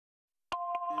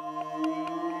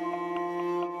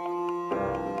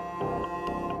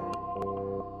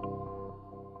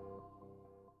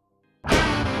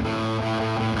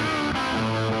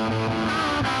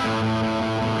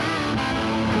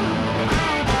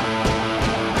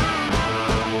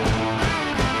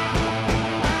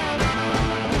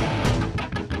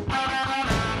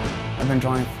I've been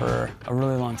drawing for a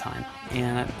really long time,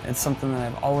 and it's something that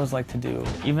I've always liked to do.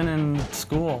 Even in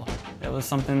school, it was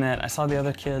something that I saw the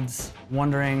other kids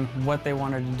wondering what they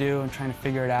wanted to do and trying to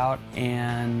figure it out,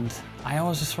 and I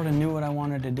always just sort of knew what I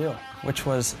wanted to do, which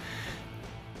was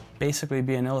basically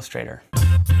be an illustrator.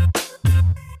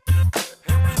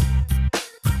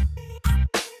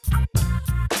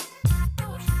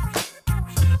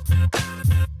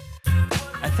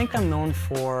 I think I'm known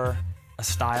for a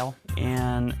style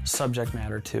and subject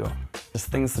matter too.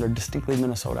 Just things that are distinctly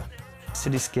Minnesota.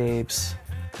 Cityscapes,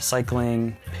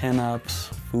 cycling,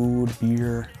 pinups, food,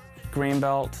 beer, grain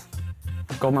belt,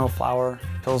 gold medal flower,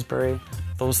 Pillsbury.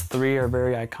 Those three are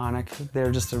very iconic.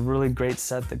 They're just a really great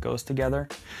set that goes together.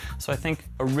 So I think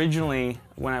originally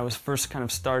when I was first kind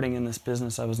of starting in this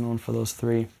business, I was known for those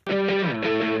three.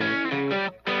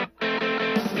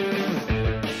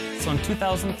 So in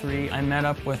 2003, I met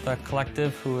up with a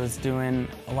collective who was doing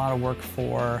a lot of work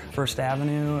for First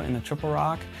Avenue and the Triple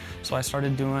Rock. So I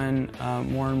started doing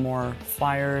more and more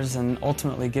flyers and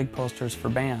ultimately gig posters for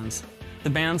bands. The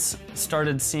bands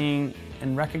started seeing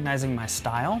and recognizing my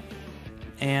style,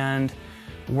 and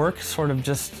work sort of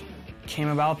just came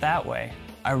about that way.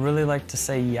 I really like to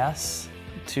say yes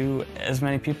to as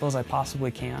many people as I possibly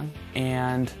can.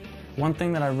 And one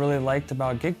thing that I really liked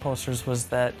about gig posters was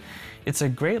that it's a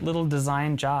great little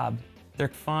design job. They're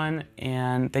fun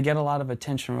and they get a lot of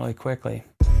attention really quickly.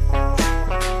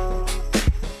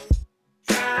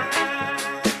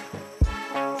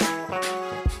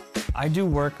 I do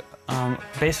work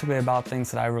basically about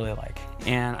things that I really like.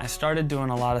 And I started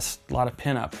doing a lot of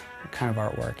pinup kind of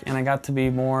artwork. And I got to be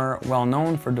more well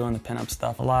known for doing the pinup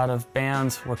stuff. A lot of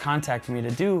bands were contacting me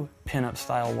to do pinup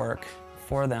style work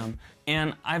for them.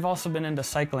 And I've also been into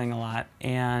cycling a lot,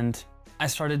 and I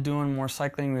started doing more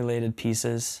cycling related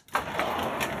pieces.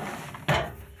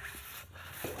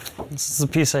 This is a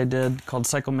piece I did called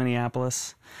Cycle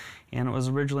Minneapolis, and it was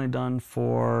originally done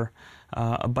for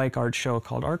a bike art show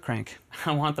called Art Crank.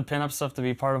 I want the pinup stuff to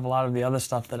be part of a lot of the other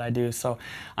stuff that I do, so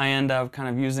I end up kind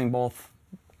of using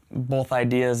both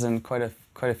ideas in quite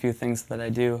a few things that I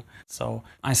do. So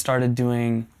I started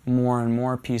doing more and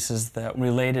more pieces that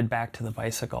related back to the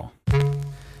bicycle.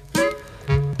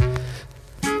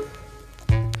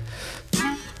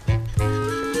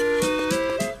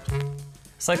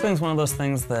 Cycling is one of those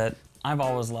things that I've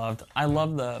always loved. I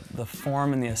love the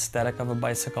form and the aesthetic of a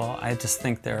bicycle. I just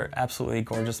think they're absolutely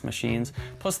gorgeous machines.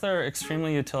 Plus they're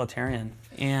extremely utilitarian.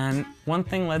 And one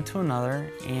thing led to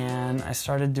another, and I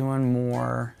started doing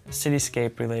more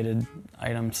cityscape related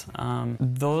items.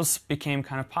 Those became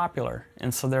kind of popular,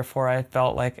 and so therefore I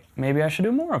felt like maybe I should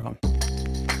do more of them.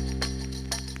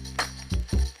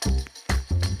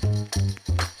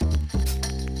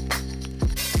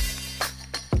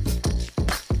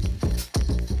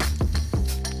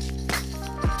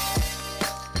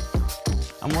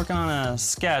 I'm working on a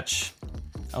sketch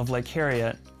of Lake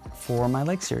Harriet for my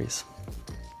lake series.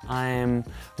 I'm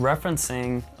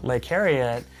referencing Lake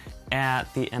Harriet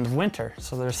at the end of winter,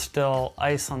 so there's still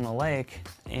ice on the lake,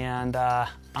 and I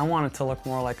want it to look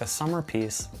more like a summer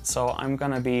piece. So I'm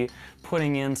going to be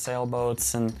putting in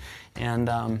sailboats and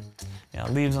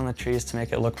leaves on the trees to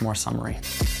make it look more summery.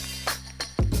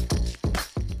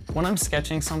 When I'm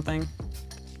sketching something,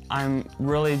 I'm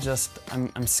really just,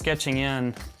 I'm sketching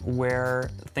in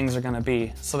where things are going to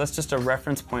be. So that's just a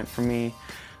reference point for me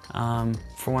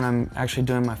for when I'm actually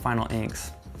doing my final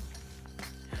inks.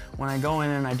 When I go in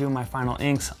and I do my final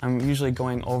inks, I'm usually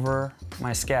going over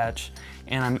my sketch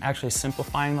and I'm actually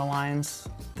simplifying the lines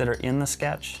that are in the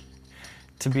sketch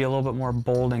to be a little bit more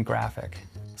bold and graphic.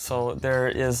 So there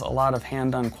is a lot of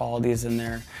hand-done qualities in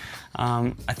there.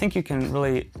 I think you can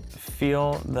really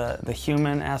feel the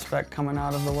human aspect coming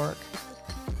out of the work.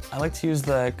 I like to use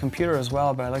the computer as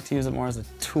well, but I like to use it more as a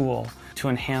tool to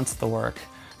enhance the work,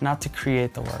 not to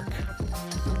create the work.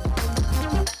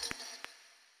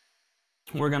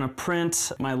 We're going to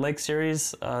print my lake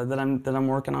series that I'm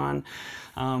working on.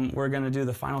 We're going to do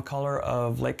the final color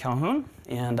of Lake Calhoun,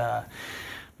 and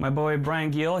my boy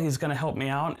Brian Giel, he's going to help me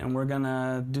out, and we're going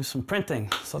to do some printing.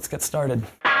 So let's get started.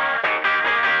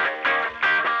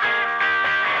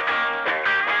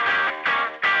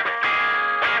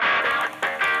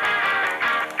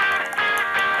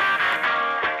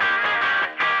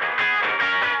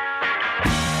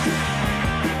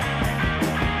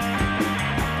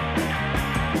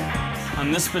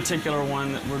 In this particular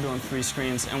one, we're doing 3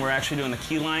 screens, and we're actually doing the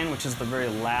key line, which is the very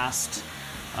last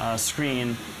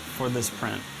screen for this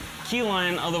print. Key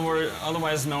line,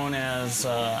 otherwise known as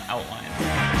outline.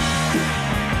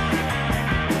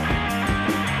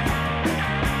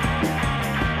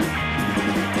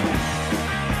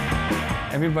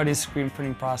 Everybody's screen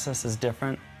printing process is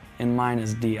different, and mine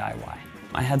is DIY.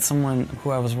 I had someone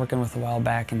who I was working with a while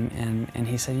back, and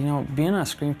he said, you know, being a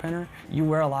screen printer, you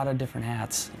wear a lot of different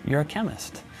hats. You're a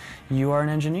chemist, you are an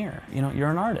engineer, you know, you're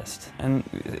an artist, and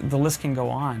the list can go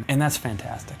on, and that's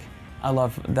fantastic. I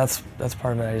love, that's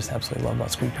part of it I just absolutely love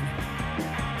about screen printing.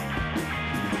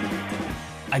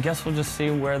 I guess we'll just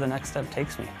see where the next step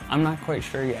takes me. I'm not quite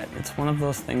sure yet. It's one of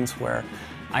those things where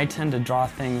I tend to draw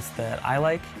things that I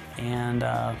like, and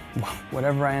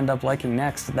whatever I end up liking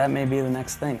next, that may be the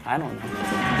next thing. I don't know.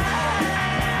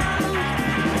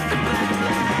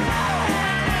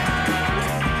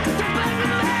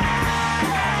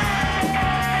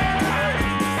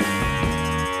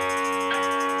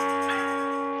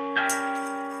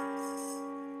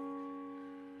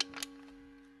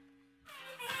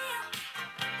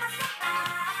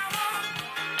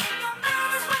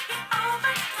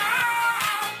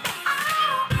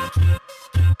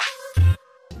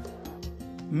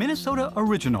 Minnesota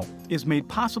Original is made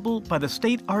possible by the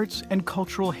State Arts and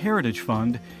Cultural Heritage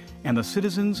Fund and the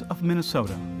citizens of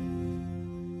Minnesota.